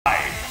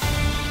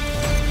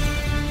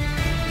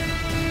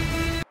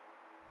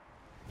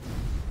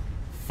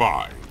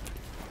Fine.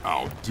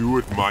 I'll do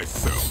it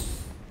myself.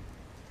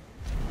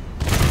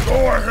 Go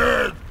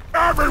ahead!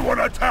 Everyone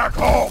attack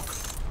Hulk!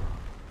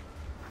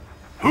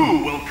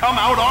 Who will come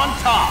out on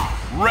top?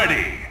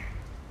 Ready!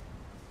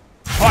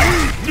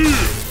 Fight!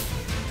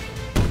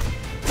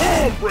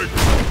 Ballbreaker!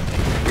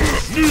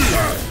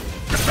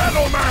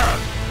 Shadow Man!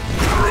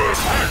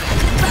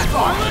 Back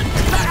off!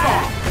 Back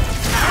off!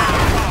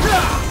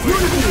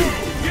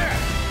 Yeah!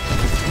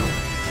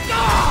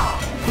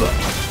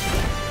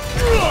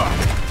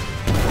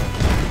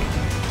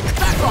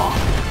 Back off!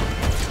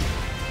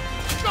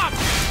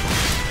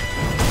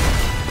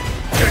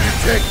 Can you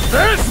take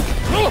this?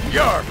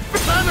 You're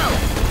Thanos!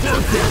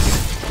 Take this!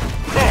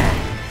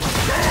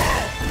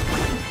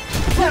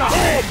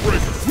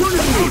 Ballbreaker!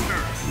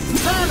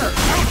 Thanos!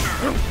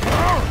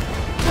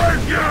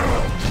 Break you!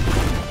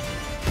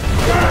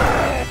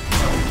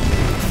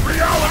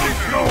 Reality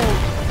Stone!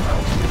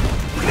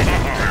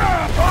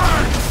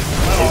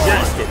 A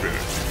waste of it.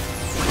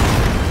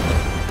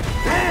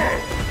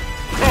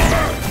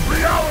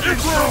 Reality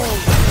Stone!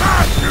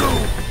 At you!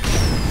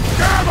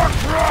 Gamma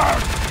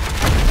Crush!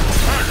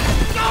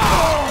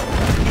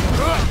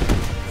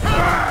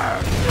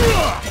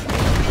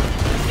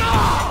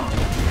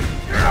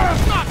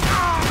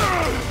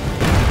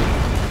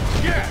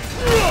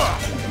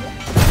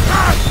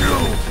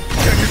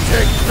 Can you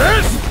take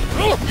this?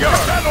 You're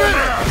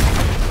finished!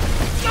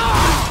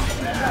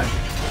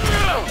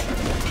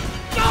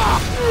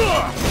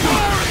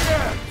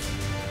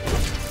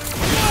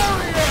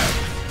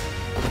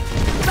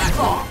 Back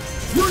off!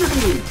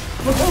 Unity!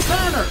 The whole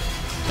banner!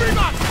 Be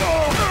not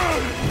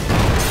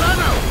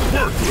Thanos!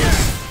 worthless!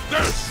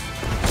 This!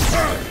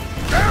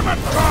 Gamma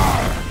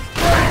Crush!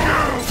 Break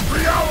you!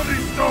 Reality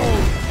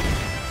Stone!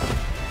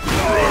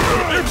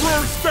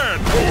 Emperor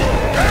stand!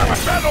 Gamma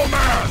Shadow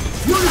Man!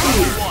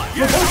 Unity!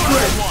 The whole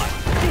grid!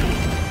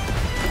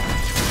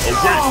 A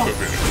waste of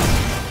it.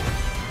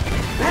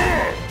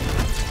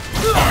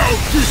 I'll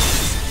keep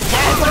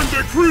sovereign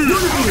decree!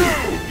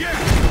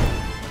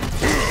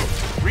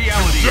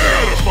 Reality!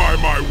 Dare defy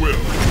my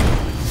will!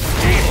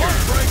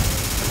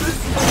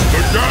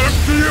 The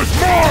galaxy is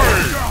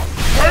mine!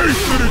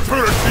 Haste and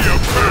eternity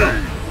of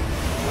pain!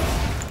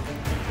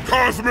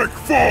 Cosmic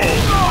fall!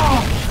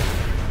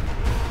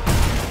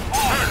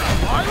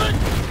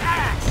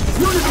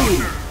 Unity!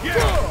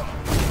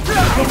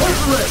 The whole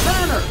grid!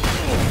 Banner!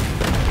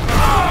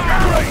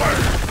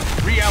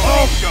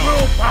 Reality show!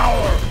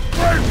 Willpower!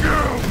 Break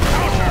you!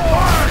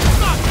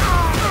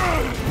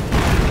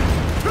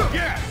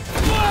 Yes!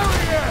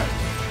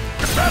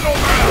 Shadow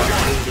Man!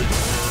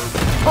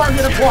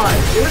 Target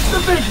applied! Here's the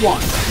big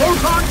one!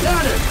 Proton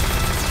cannon!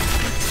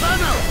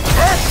 Thanos!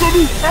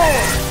 Absolute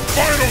power!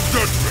 Final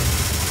judgment!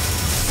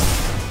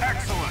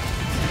 Excellent!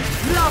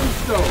 Reality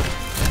Stone!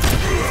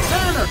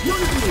 Banner!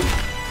 Unity!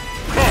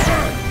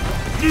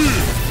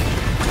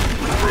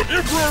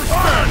 Emperor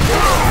stand!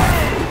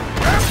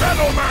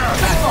 Shadow Man!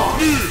 Back off!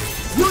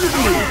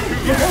 Unity!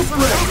 The whole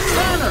grid!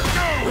 Banner!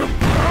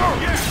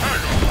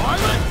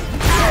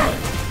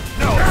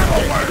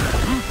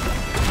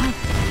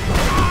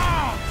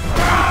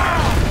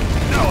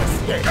 No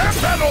escape!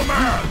 Shadow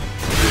Man!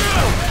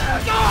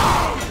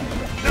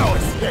 No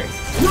escape!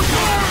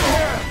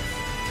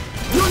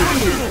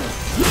 Unity!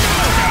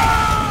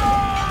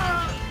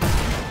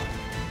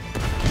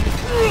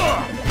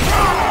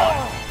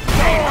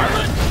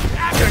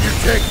 Can you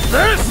take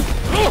this?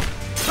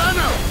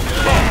 Thanos!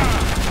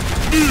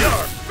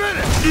 You're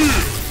finished!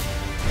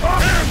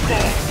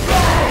 Handball!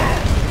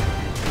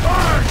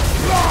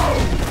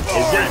 A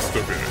waste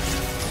of it.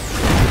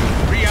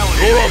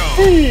 Reality You're a show!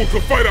 fool to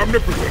fight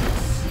omnipotence!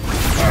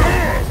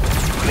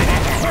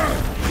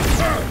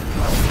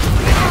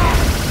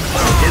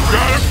 The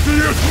galaxy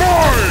is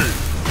mine!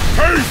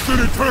 Haste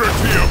and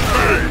eternity of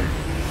pain!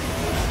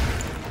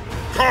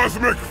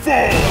 Cosmic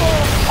fall!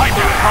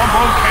 Hyper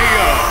combo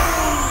KO!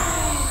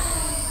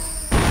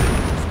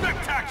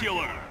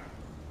 Spectacular!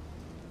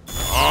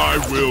 I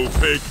will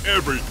take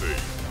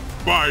everything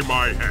by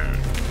my hand.